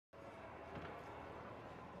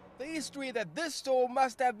the history that this store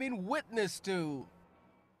must have been witness to.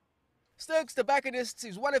 Sturk's Tobacconists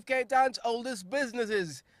is one of Cape Town's oldest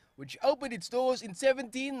businesses, which opened its doors in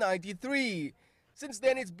 1793. Since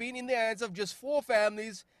then, it's been in the hands of just 4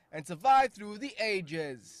 families and survived through the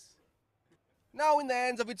ages. Now in the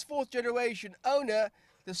hands of its 4th generation owner,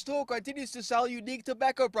 the store continues to sell unique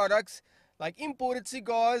tobacco products like imported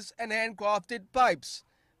cigars and handcrafted pipes,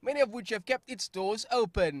 many of which have kept its doors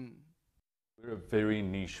open. We're a very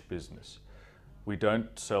niche business. We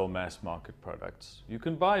don't sell mass market products. You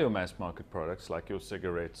can buy your mass market products like your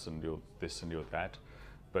cigarettes and your this and your that,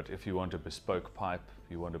 but if you want a bespoke pipe,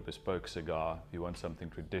 you want a bespoke cigar, you want something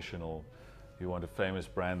traditional, you want a famous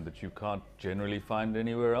brand that you can't generally find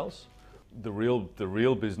anywhere else, the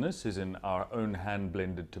real business is in our own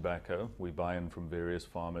hand-blended tobacco. We buy in from various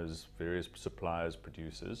farmers, various suppliers,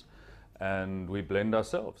 producers, and we blend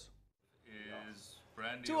ourselves.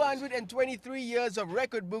 223 years of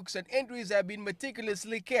record books and entries have been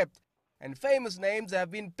meticulously kept, and famous names have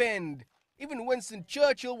been penned. Even Winston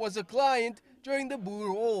Churchill was a client during the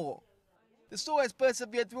Boer War. The store has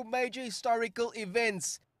persevered through major historical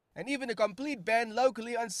events, and even a complete ban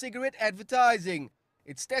locally on cigarette advertising.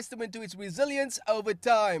 It's testament to its resilience over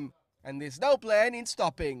time, and there's no plan in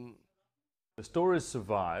stopping. The store has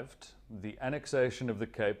survived the annexation of the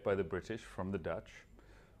Cape by the British from the Dutch,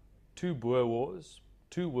 2 Boer Wars,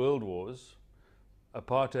 2 World Wars,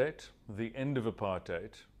 apartheid, the end of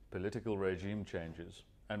apartheid, political regime changes,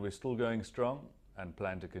 and we're still going strong and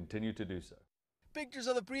plan to continue to do so. Pictures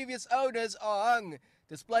of the previous owners are hung,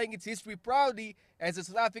 displaying its history proudly as a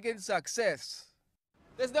South African success.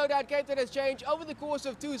 There's no doubt Cape Town has changed over the course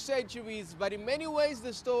of 2 centuries, but in many ways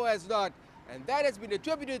the store has not, and that has been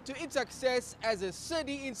attributed to its success as a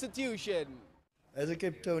city institution. As a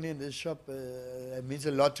Cape Townian, this shop means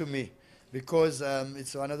a lot to me because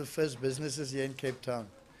it's one of the first businesses here in Cape Town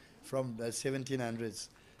from the 1700s,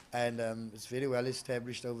 and it's very well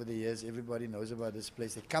established over the years. Everybody knows about this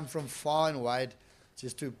place. They come from far and wide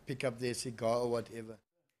just to pick up their cigar or whatever.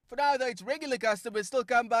 For now, though, its regular customers still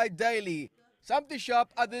come by daily. Some to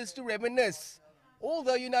shop, others to reminisce,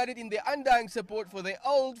 although united in their undying support for their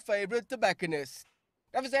old favourite tobacconist.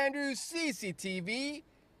 That was Andrew, CCTV,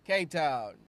 Cape Town.